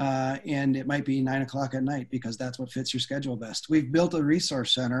 And it might be 9 o'clock at night because that's what fits your schedule best. We've built a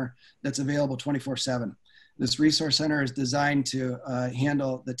resource center that's available 24/7. This resource center is designed to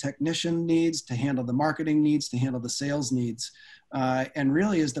handle the technician needs, to handle the marketing needs, to handle the sales needs, and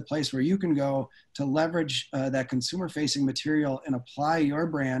really is the place where you can go to leverage that consumer-facing material and apply your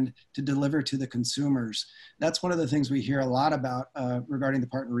brand to deliver to the consumers. That's one of the things we hear a lot about regarding the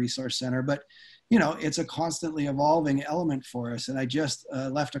Partner Resource Center, but you know, it's a constantly evolving element for us. And I just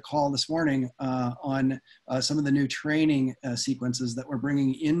left a call this morning on some of the new training sequences that we're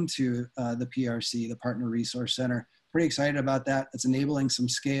bringing into the PRC, the Partner Resource Center. Pretty excited about that. It's enabling some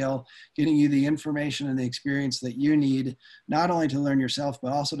scale, getting you the information and the experience that you need, not only to learn yourself,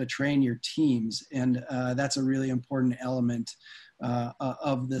 but also to train your teams. And that's a really important element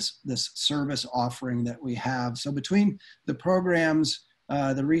of this service offering that we have. So between the programs,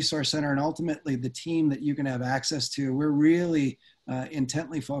 the resource center, and ultimately the team that you can have access to, we're really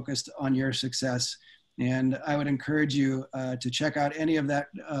intently focused on your success. And I would encourage you to check out any of that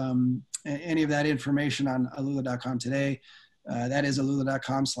information on alula.com today. That is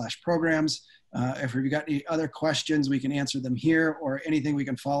alula.com/programs. If you've got any other questions, we can answer them here, or anything we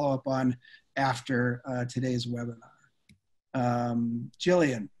can follow up on after today's webinar.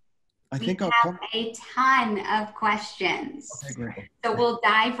 Jillian. We have a ton of questions. Okay, great. So we'll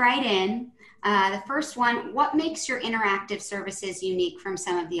dive right in. The first one, what makes your interactive services unique from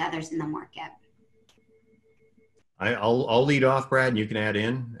some of the others in the market? I'll lead off, Brad, and you can add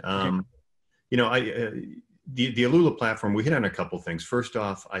in. Okay. You know, the Alula platform, we hit on a couple things. First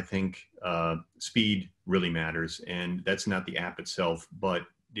off, I think speed really matters, and that's not the app itself, but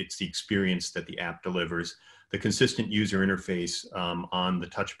it's the experience that the app delivers. The consistent user interface on the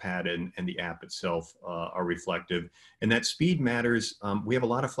touchpad and the app itself are reflective. And that speed matters. We have a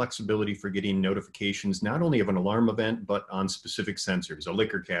lot of flexibility for getting notifications, not only of an alarm event, but on specific sensors, a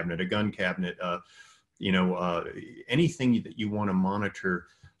liquor cabinet, a gun cabinet, anything that you want to monitor.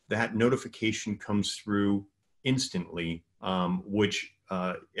 That notification comes through instantly, which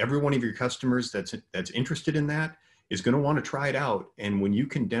every one of your customers that's interested in that is going to want to try it out. And when you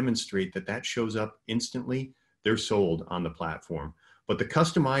can demonstrate that that shows up instantly, they're sold on the platform. But the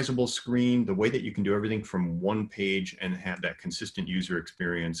customizable screen, the way that you can do everything from one page and have that consistent user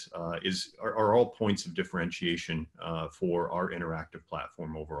experience are all points of differentiation for our interactive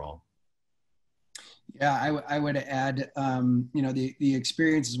platform overall. Yeah, I would add, you know, the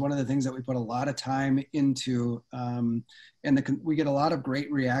experience is one of the things that we put a lot of time into, and we get a lot of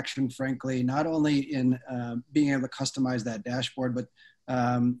great reaction, frankly, not only in being able to customize that dashboard, but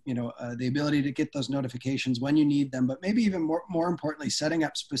you know, the ability to get those notifications when you need them, but maybe even more importantly, setting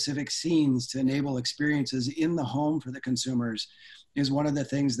up specific scenes to enable experiences in the home for the consumers is one of the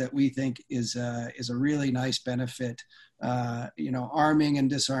things that we think is a really nice benefit. You know, arming and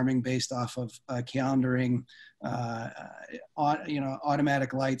disarming based off of calendaring, you know,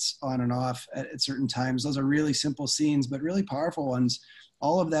 automatic lights on and off at certain times. Those are really simple scenes, but really powerful ones.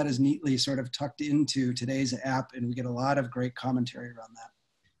 All of that is neatly sort of tucked into today's app, and we get a lot of great commentary around that.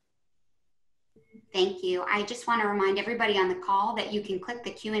 Thank you. I just want to remind everybody on the call that you can click the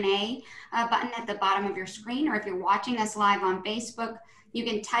Q&A button at the bottom of your screen, or if you're watching us live on Facebook, you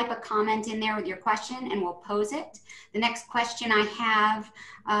can type a comment in there with your question and we'll pose it. The next question I have,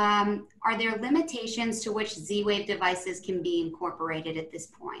 are there limitations to which Z-Wave devices can be incorporated at this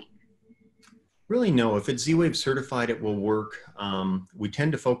point? Really, no. If it's Z-Wave certified, it will work. We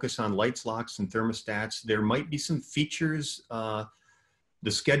tend to focus on lights, locks, and thermostats. There might be some features, the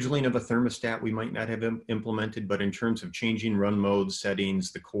scheduling of a thermostat we might not have implemented, but in terms of changing run mode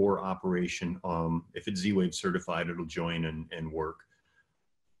settings, the core operation, if it's Z-Wave certified, it'll join and work.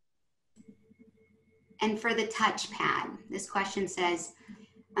 And for the touchpad, this question says,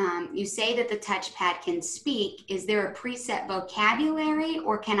 you say that the touchpad can speak. Is there a preset vocabulary,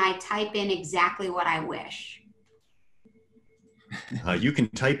 or can I type in exactly what I wish? You can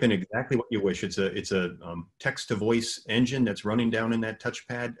type in exactly what you wish. It's a text-to-voice engine that's running down in that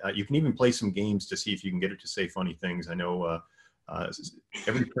touchpad. You can even play some games to see if you can get it to say funny things. I know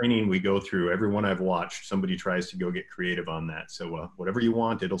every training we go through, every one I've watched, somebody tries to go get creative on that. So whatever you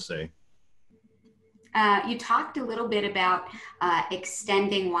want, it'll say. You talked a little bit about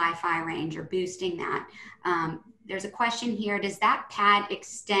extending Wi-Fi range or boosting that. There's a question here. Does that pad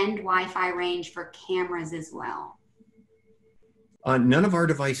extend Wi-Fi range for cameras as well? None of our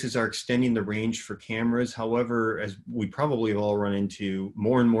devices are extending the range for cameras. However, as we probably all run into,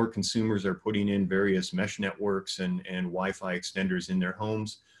 more and more consumers are putting in various mesh networks and Wi-Fi extenders in their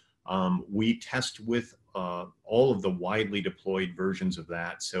homes. We test with all of the widely deployed versions of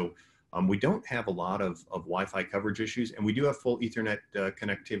that. So we don't have a lot of Wi-Fi coverage issues, and we do have full Ethernet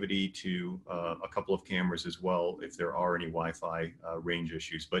connectivity to a couple of cameras as well if there are any Wi-Fi range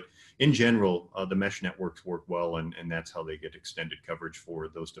issues. But in general, the mesh networks work well, and that's how they get extended coverage for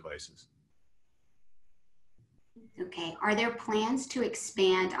those devices. Okay, are there plans to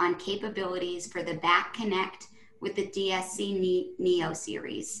expand on capabilities for the back connect with the DSC Neo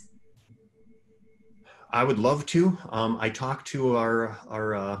series? I would love to. I talked to our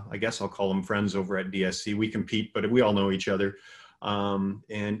I guess I'll call them friends over at DSC. We compete, but we all know each other.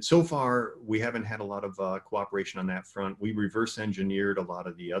 And so far, we haven't had a lot of cooperation on that front. We reverse engineered a lot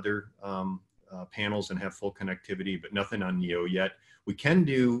of the other panels and have full connectivity, but nothing on Neo yet. We can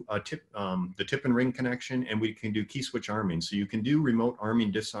do the tip and ring connection, and we can do key switch arming. So you can do remote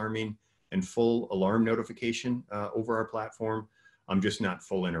arming, disarming, and full alarm notification over our platform. Just not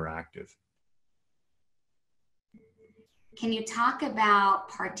full interactive. Can you talk about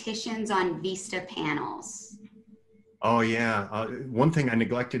partitions on Vista panels? Oh yeah, one thing I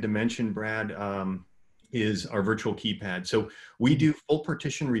neglected to mention, Brad, is our virtual keypad. So we do full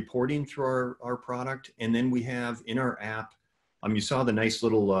partition reporting through our product, and then we have in our app, you saw the nice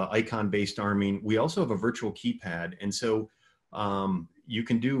little icon-based arming. We also have a virtual keypad, and so you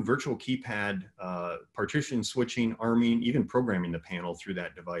can do virtual keypad partition switching, arming, even programming the panel through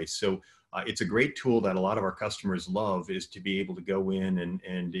that device. So it's a great tool that a lot of our customers love, is to be able to go in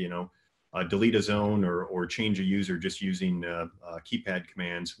and you know, delete a zone or change a user just using keypad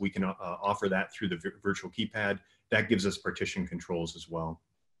commands. We can offer that through the virtual keypad. That gives us partition controls as well.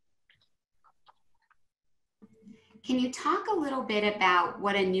 Can you talk a little bit about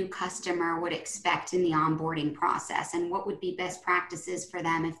what a new customer would expect in the onboarding process, and what would be best practices for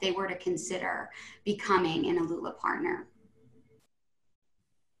them if they were to consider becoming an Alula partner?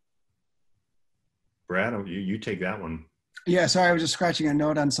 Brad, you take that one. Yeah, sorry, I was just scratching a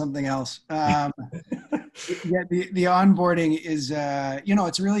note on something else. Yeah, the onboarding is, you know,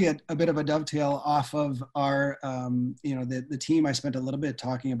 it's really a bit of a dovetail off of our, you know, the team I spent a little bit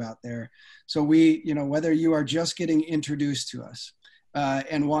talking about there. So we, you know, whether you are just getting introduced to us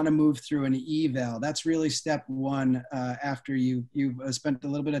and want to move through an eval. That's really step one after you've spent a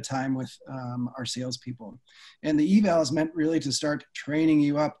little bit of time with our salespeople. And the eval is meant really to start training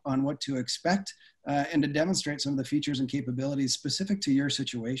you up on what to expect and to demonstrate some of the features and capabilities specific to your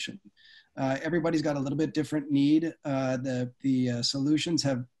situation. Everybody's got a little bit different need. The solutions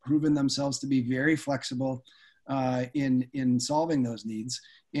have proven themselves to be very flexible in solving those needs.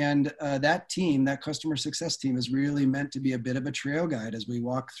 And that team, that customer success team, is really meant to be a bit of a trail guide as we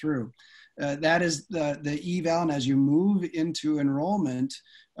walk through. That is the eval, and as you move into enrollment,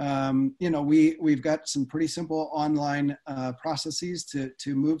 we've got some pretty simple online processes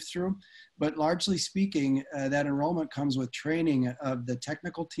to move through, but largely speaking, that enrollment comes with training of the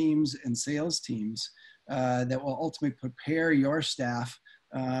technical teams and sales teams that will ultimately prepare your staff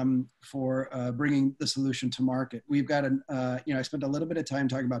for bringing the solution to market. We've got I spent a little bit of time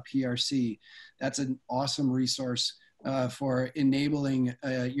talking about PRC. That's an awesome resource for enabling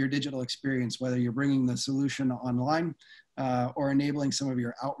your digital experience, whether you're bringing the solution online or enabling some of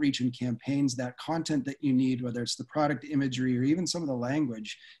your outreach and campaigns. That content that you need, whether it's the product imagery or even some of the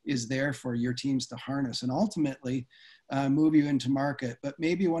language, is there for your teams to harness and ultimately move you into market. But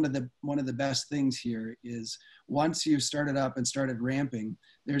maybe one of the best things here is once you've started up and started ramping,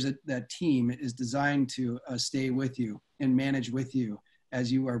 that team is designed to stay with you and manage with you as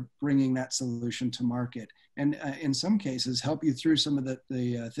you are bringing that solution to market. And in some cases, help you through some of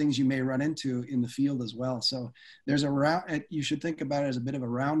the things you may run into in the field as well. So there's you should think about it as a bit of a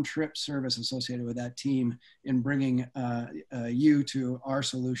round trip service associated with that team in bringing you to our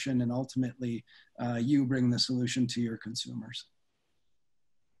solution, and ultimately you bring the solution to your consumers.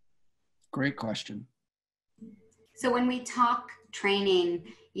 Great question. So when we talk training,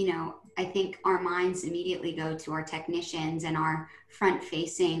 I think our minds immediately go to our technicians and our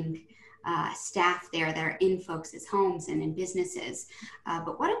front-facing staff there that are in folks' homes and in businesses.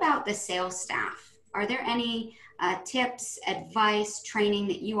 But what about the sales staff? Are there any tips, advice, training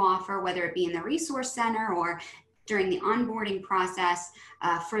that you offer, whether it be in the resource center or during the onboarding process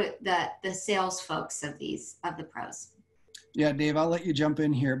for the sales folks of the pros? Yeah, Dave, I'll let you jump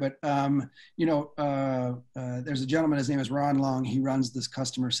in here, but there's a gentleman, his name is Ron Long. He runs this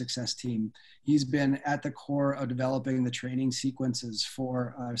customer success team. He's been at the core of developing the training sequences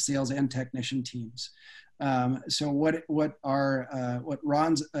for sales and technician teams. So what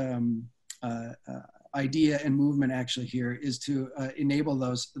Ron's idea and movement actually here is to enable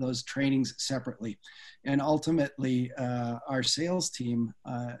those trainings separately. And ultimately, our sales team,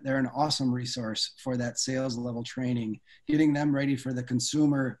 they're an awesome resource for that sales level training, getting them ready for the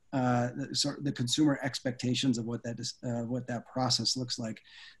consumer, the consumer expectations of what that process looks like.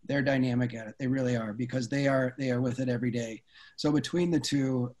 They're dynamic at it. They really are, because they are with it every day. So between the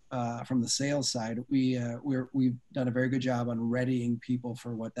two, from the sales side, we've done a very good job on readying people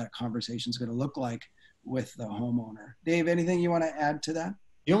for what that conversation is going to look like with the homeowner. Dave, anything you want to add to that?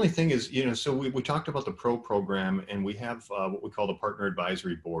 The only thing is, so we talked about the pro program, and we have what we call the partner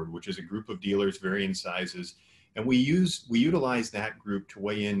advisory board, which is a group of dealers varying sizes. And we utilize that group to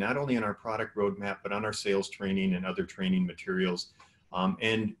weigh in not only on our product roadmap, but on our sales training and other training materials.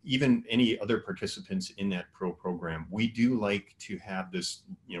 And even any other participants in that pro program. We do like to have this,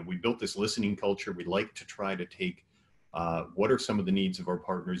 we built this listening culture. We like to try to take what are some of the needs of our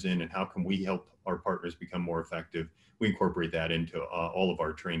partners in, and how can we help our partners become more effective. We incorporate that into all of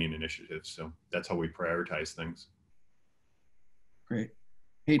our training initiatives. So that's how we prioritize things. Great.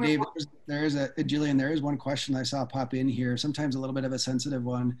 Hey, Dave, Jillian, there is one question I saw pop in here, sometimes a little bit of a sensitive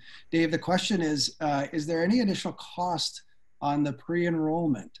one. Dave, the question is there any additional cost on the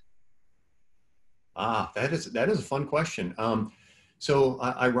pre-enrollment? That is a fun question. So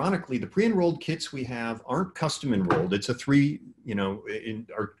ironically, the pre-enrolled kits we have aren't custom enrolled. It's in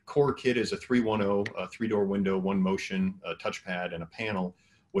our core kit is a 310, a 3-door window, 1Motion, a touchpad, and a panel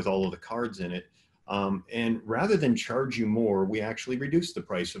with all of the cards in it. And rather than charge you more, we actually reduce the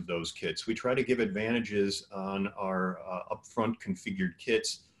price of those kits. We try to give advantages on our upfront configured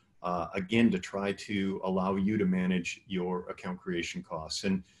kits, again, to try to allow you to manage your account creation costs.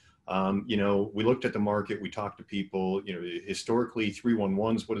 And we looked at the market, we talked to people, historically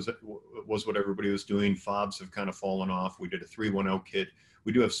 311s was what everybody was doing. Fobs have kind of fallen off. We did a 310 kit.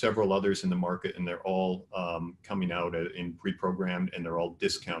 We do have several others in the market, and they're all coming out in pre-programmed, and they're all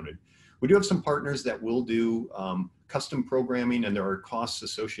discounted. We do have some partners that will do custom programming, and there are costs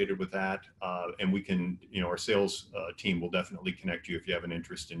associated with that. And we can, our sales team will definitely connect you if you have an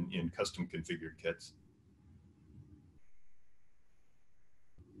interest in custom configured kits.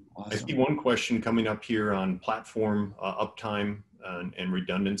 Awesome. I see one question coming up here on platform uptime and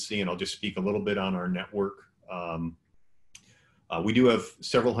redundancy, and I'll just speak a little bit on our network. We do have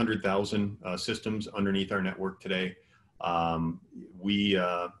several 100,000 systems underneath our network today.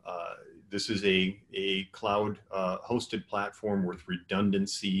 This is a cloud hosted platform with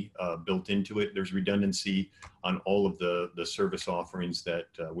redundancy built into it. There's redundancy on all of the service offerings that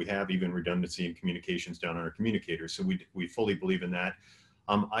we have, even redundancy in communications down on our communicators. So we fully believe in that.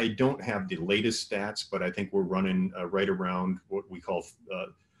 I don't have the latest stats, but I think we're running right around what we call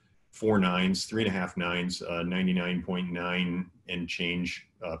 4 nines, 3.5 nines, 99.9 and change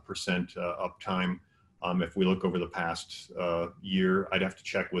percent uptime. If we look over the past year, I'd have to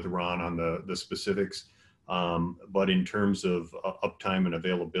check with Ron on the specifics. But in terms of uptime and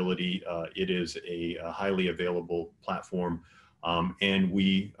availability, it is a highly available platform. And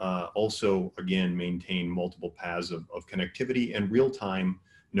we also, again, maintain multiple paths of connectivity and real-time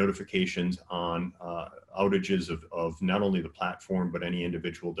notifications on outages of not only the platform, but any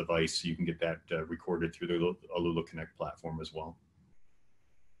individual device. So you can get that recorded through the Alula Connect platform as well.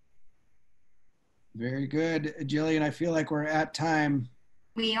 Very good. Jillian, I feel like we're at time.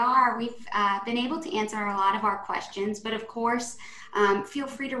 We are. We've been able to answer a lot of our questions, but of course, feel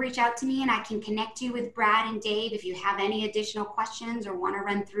free to reach out to me and I can connect you with Brad and Dave if you have any additional questions or want to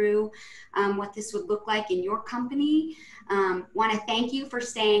run through what this would look like in your company. Want to thank you for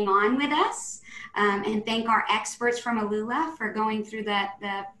staying on with us and thank our experts from Alula for going through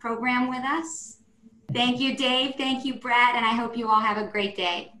the program with us. Thank you, Dave. Thank you, Brad. And I hope you all have a great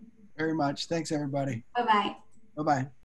day. Very much. Thanks, everybody. Bye-bye. Bye-bye.